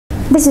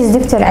This is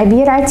Dr.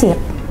 Abeer,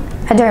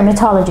 a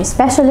dermatology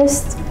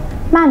specialist,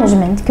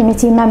 management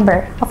committee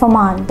member of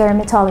Oman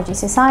Dermatology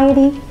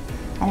Society,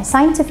 and a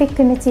scientific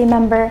committee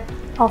member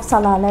of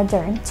Salalah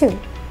Derm 2.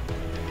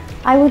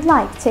 I would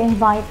like to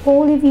invite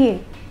all of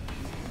you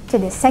to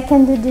the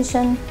second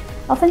edition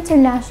of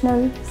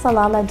International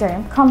Salalah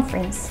Derm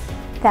Conference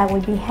that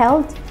will be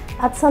held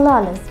at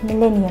Salalah's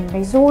Millennium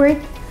Resort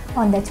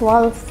on the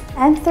 12th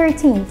and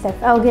 13th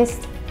of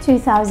August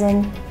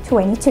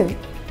 2022.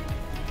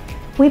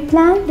 We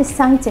planned the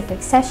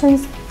scientific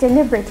sessions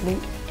deliberately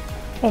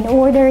in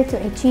order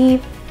to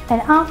achieve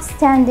an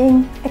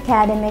outstanding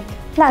academic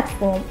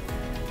platform.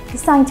 The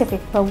scientific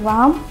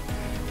program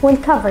will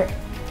cover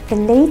the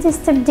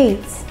latest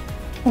updates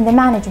in the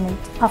management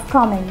of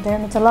common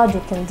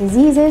dermatological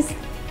diseases,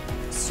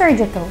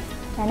 surgical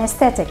and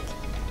aesthetic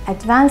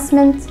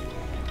advancements,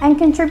 and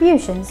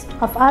contributions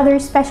of other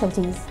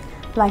specialties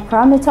like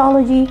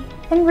rheumatology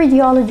and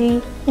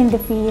radiology in the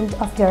field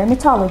of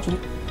dermatology.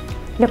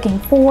 Looking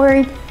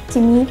forward to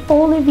meet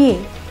all of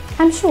you.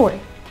 I'm sure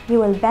you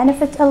will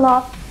benefit a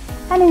lot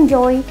and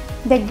enjoy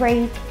the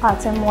great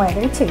autumn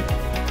weather too.